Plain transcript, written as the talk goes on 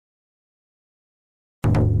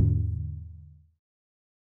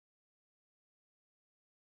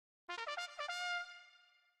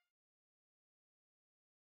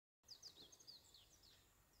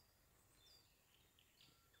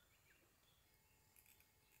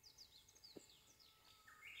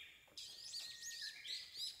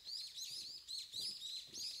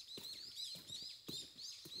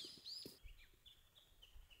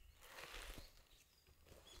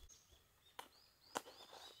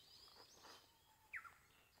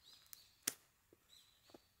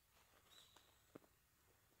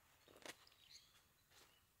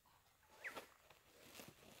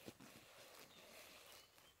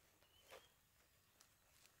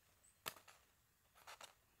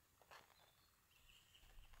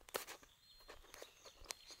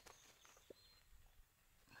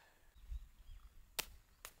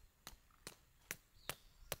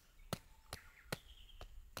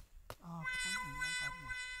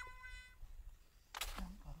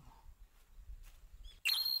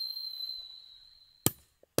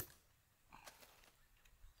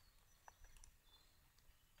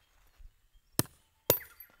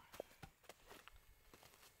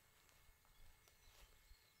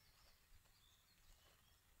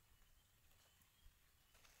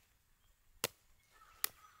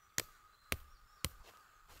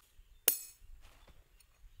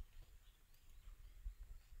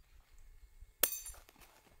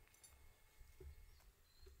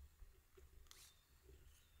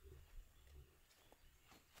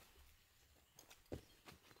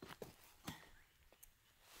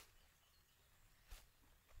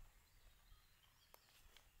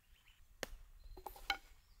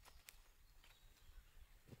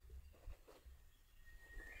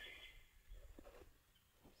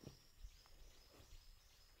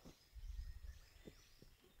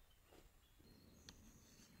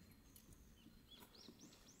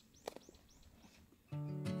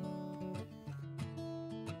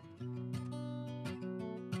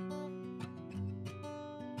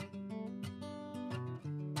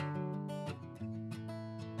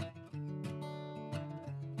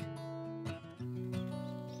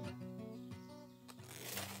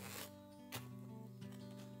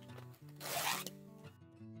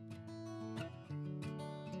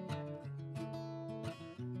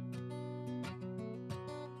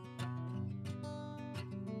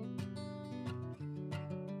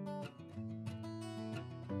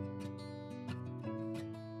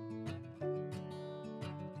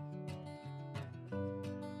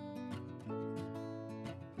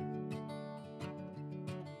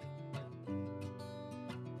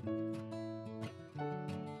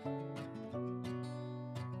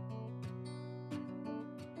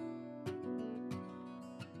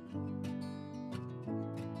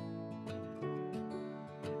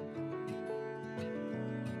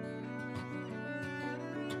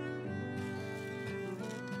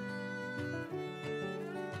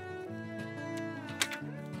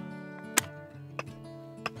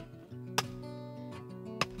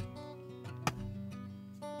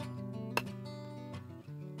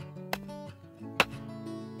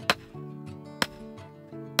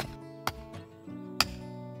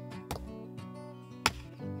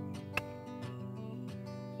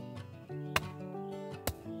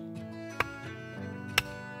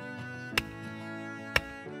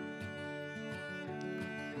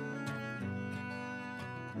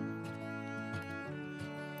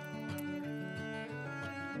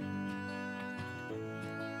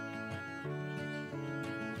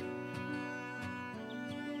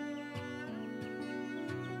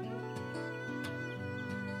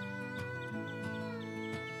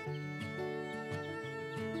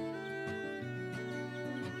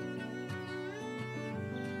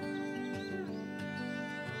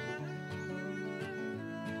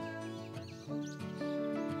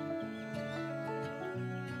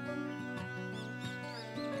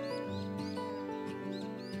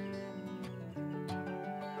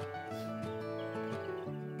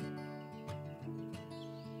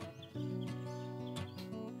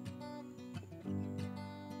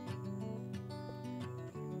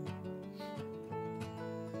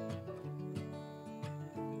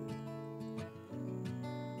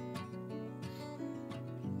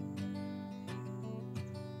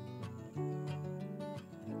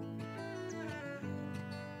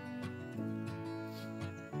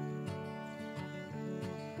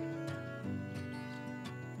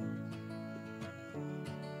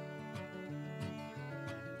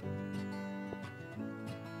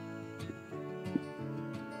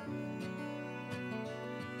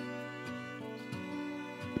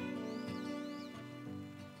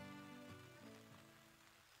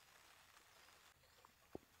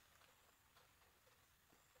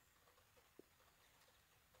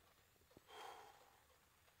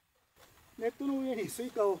ネットの上にスイ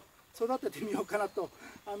カを育ててみようかなと、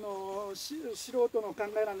素人の考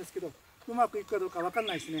えなんですけど、うまくいくかどうか分かん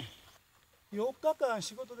ないですね。4日間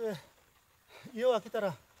仕事で家を開けた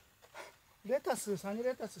ら、サニー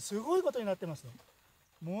レタスすごいことになってますね。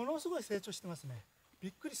ものすごい成長してますね。び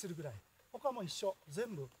っくりするぐらい。他も一緒、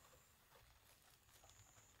全部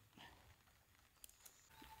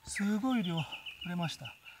すごい量取れまし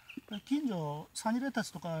た。近所サニーレタ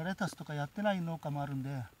スとかレタスとかやってない農家もあるんで、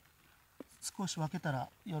少し分けたら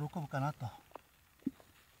喜ぶかなと。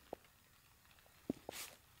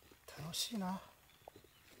楽しいな。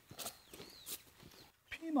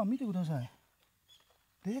ピーマン見てください。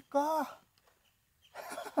でか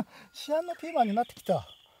ー市販のピーマンになってきた。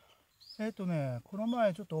この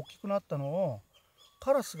前ちょっと大きくなったのを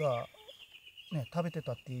カラスがね食べて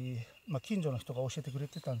たっていう、近所の人が教えてくれ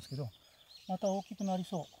てたんですけど、また大きくなり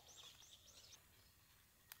そう。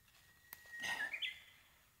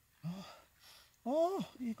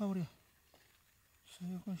いい香り。す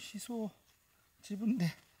ごいしそを自分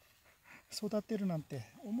で育てるなんて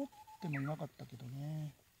思ってもいなかったけど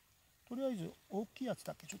ね。とりあえず大きいやつ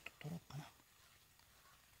だけちょっと取ろうかな。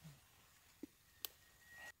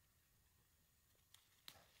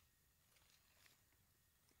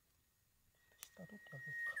下取ってあげよ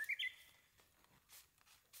うか。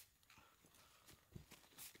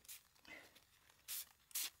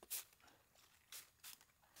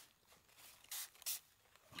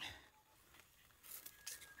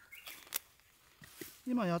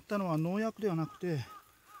今やったのは農薬ではなくて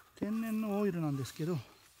天然のオイルなんですけど、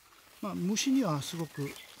虫にはすごく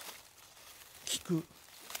効く、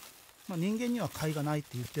人間には害がないって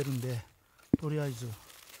言ってるんで、とりあえず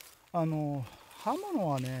刃物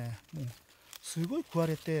はねもうすごい食わ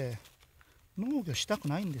れて農業したく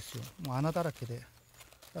ないんですよ。もう穴だらけで。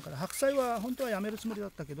だから白菜は本当はやめるつもりだ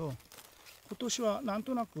ったけど、今年はなん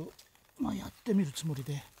となくやってみるつもり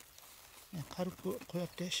で、軽くこうやっ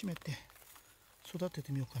て締めて育て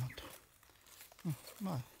てみようかなと。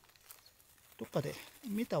どっかで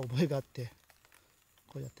見た覚えがあって、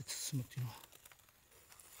こうやって包むっていうのは。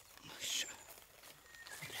よいしょ。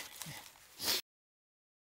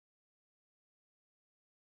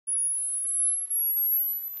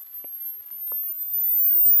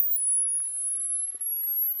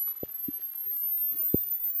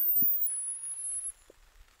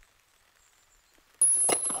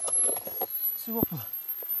すごく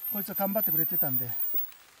こいつは頑張ってくれてたんで、今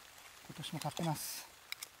年も買ってます。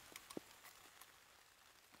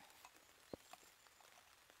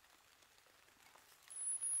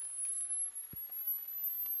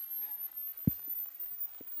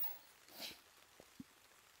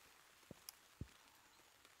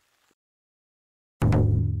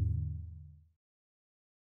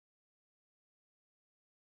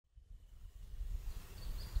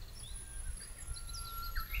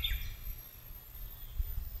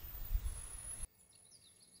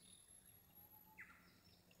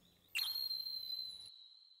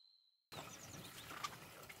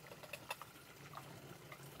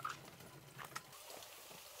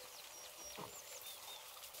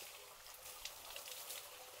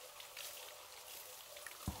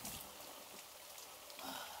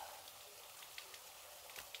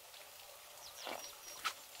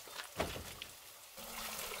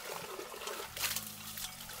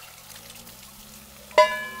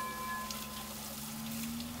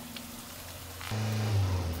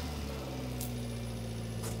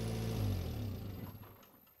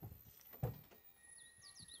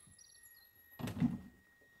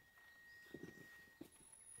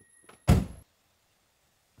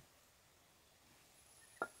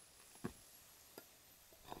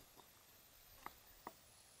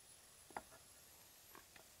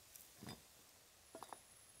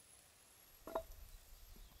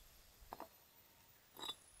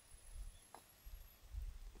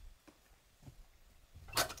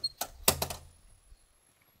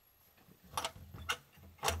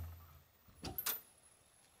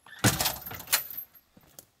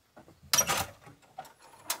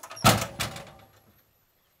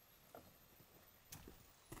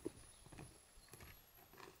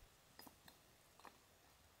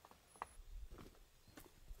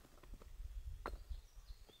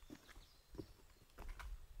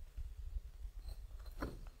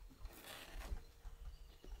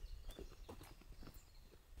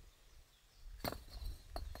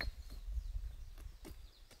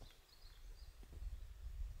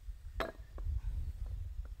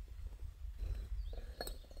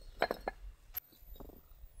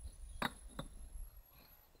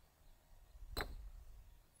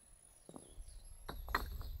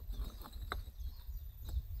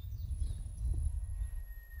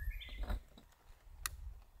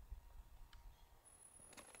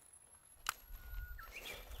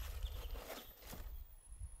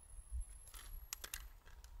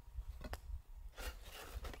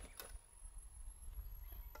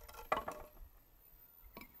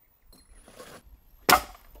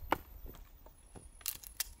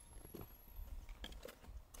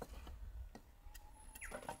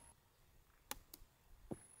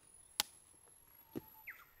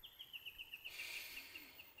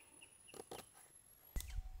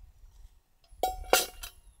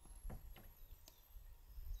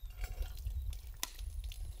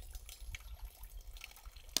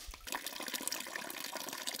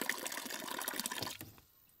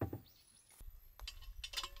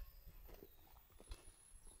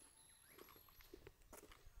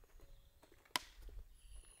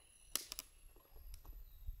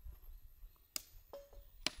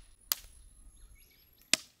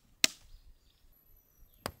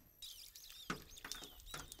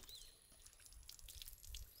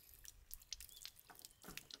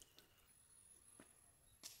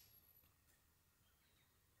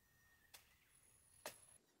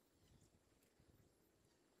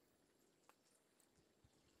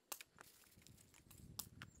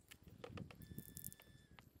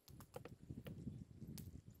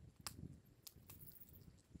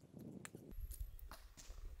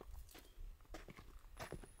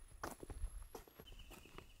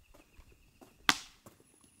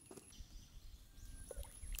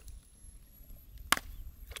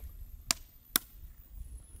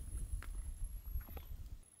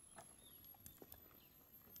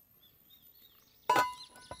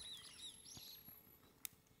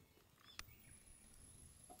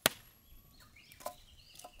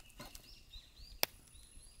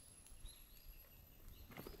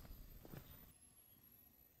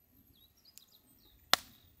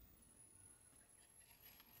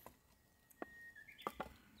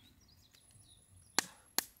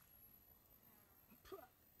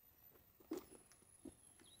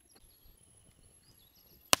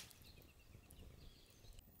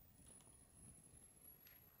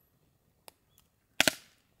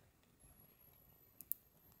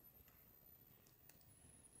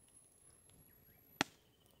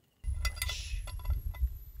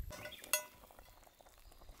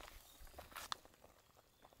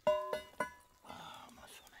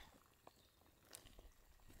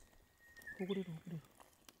ほぐれるほぐれる。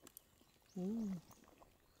おお。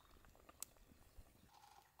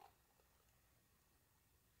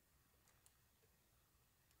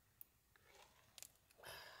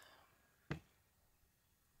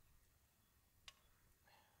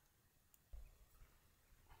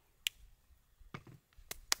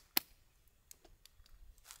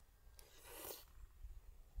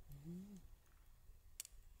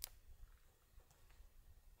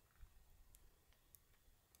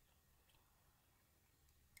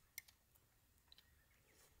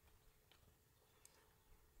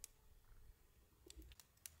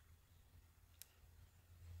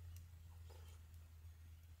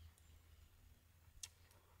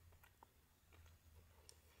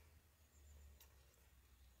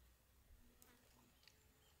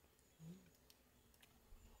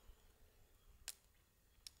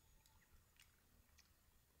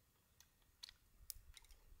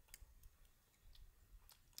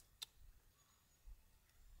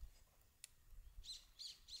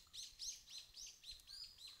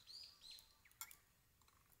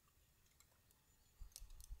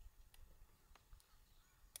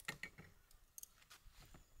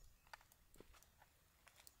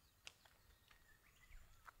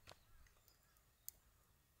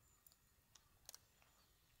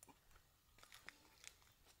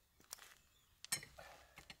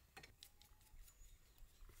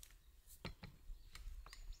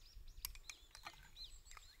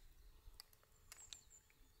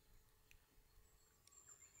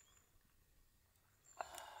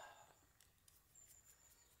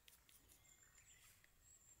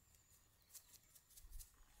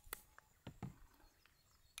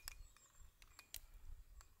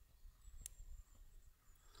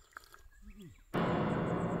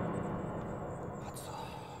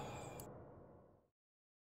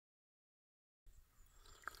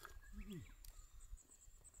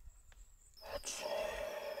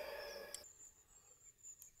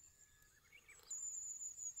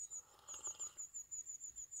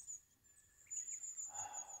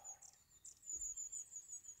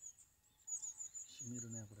しみ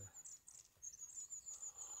るねこれ。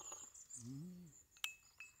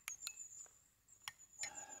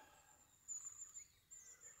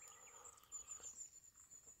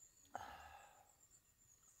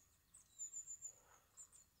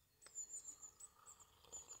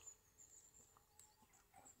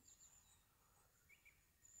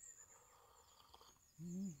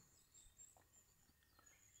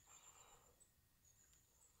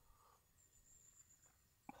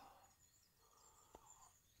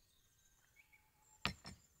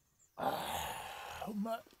う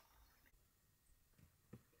まい。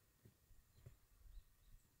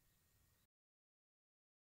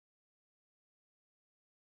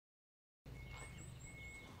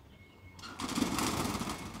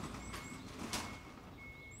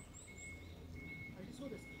そう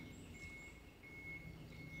ですか。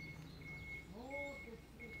そうです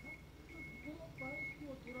ね。このバイク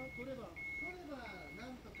を取ればな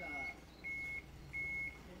んとか。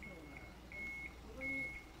ここに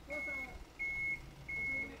母さん。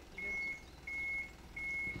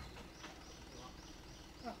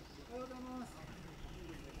おはようございます。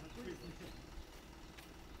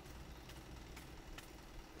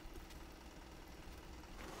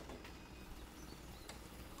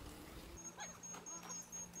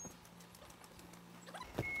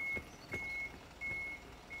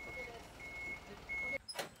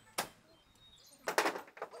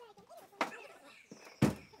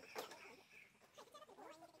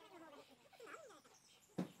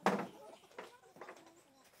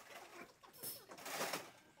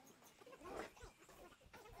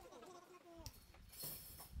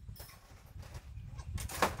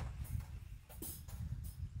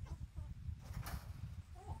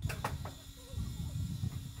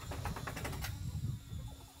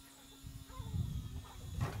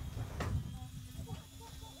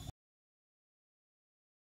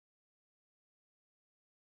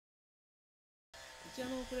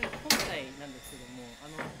これ本体なんですけども、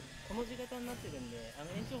この字型になってるんで、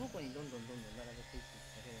延長方向にどんどん並べていってい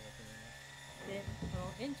ただければと思いま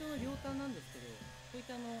す。で、延長の両端なんですけど、こういっ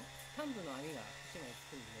た端部の網が1枚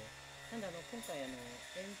つくんで、なんで今回延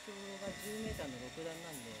長が 10m の6段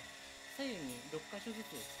なんで、左右に6箇所ず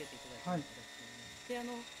つつけていただきたい形にな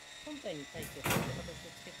ります。で、本体に対してこういった形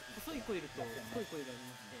をつけて、細いコイルと太いコイルがあり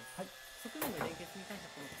まして、側面の連結に関し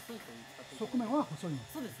てはこの細いコイルを使っていただきます。側面は細いの。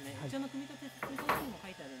そうですね。うち組み立て説明書にも書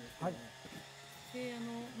いてあるんですけど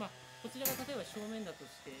も、でこちらが例えば正面だと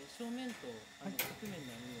して、正面と側面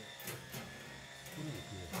の網を。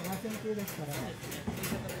螺旋形ですから。そうですね。そうい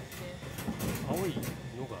った形で。青い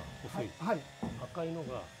のが細い。赤いの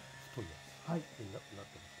が太いやつ。はい。なってま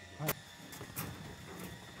すね。はい。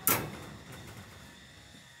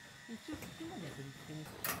一応隙間には振り付けに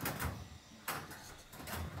か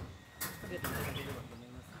けていただければと思い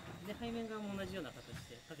ます。で、背面側も同じような形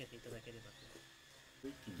でかけていただければと。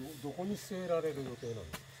どこに据えられる予定なん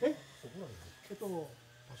ですか。そこなんですか。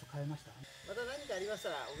場所変えました。また何かありました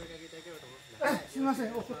らお声掛けいただければと思います。すみませ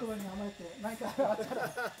ん、お言葉に甘えて何かあったら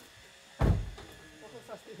お答え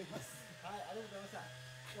させていただきます。はい、ありがとうございました。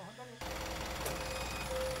本当に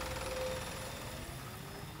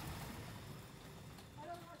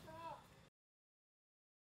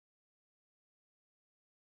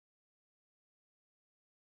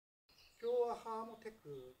共和ハーモテッ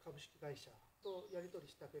ク株式会社とやり取り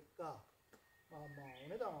した結果、お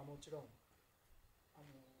値段はもちろん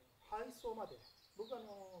配送まで僕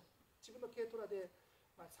自分の軽トラで、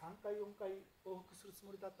3回4回往復するつ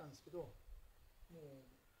もりだったんですけど、もう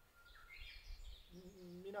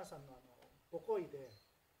皆さんのご好意で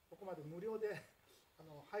ここまで無料で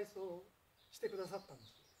配送してくださったんで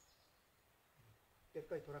すよ。でっ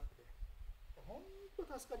かいトラックで本当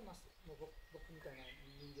助かります。もう僕みたいな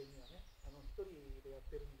人間にはね、一人でやっ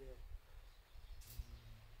てるんで、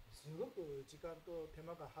すごく時間と手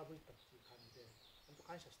間が省いたっていう感じで本当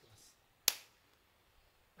感謝してます。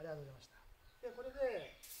ありがとうございました。でこれ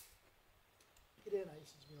できれいな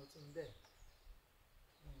石積みを積んで、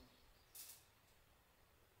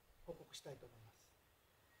報告したいと思います。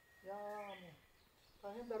いやーもう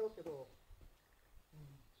大変だろうけど、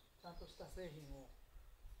ちゃんとした製品を、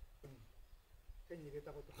手に入れ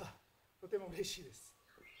たことがとても嬉しいです。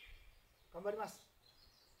頑張ります。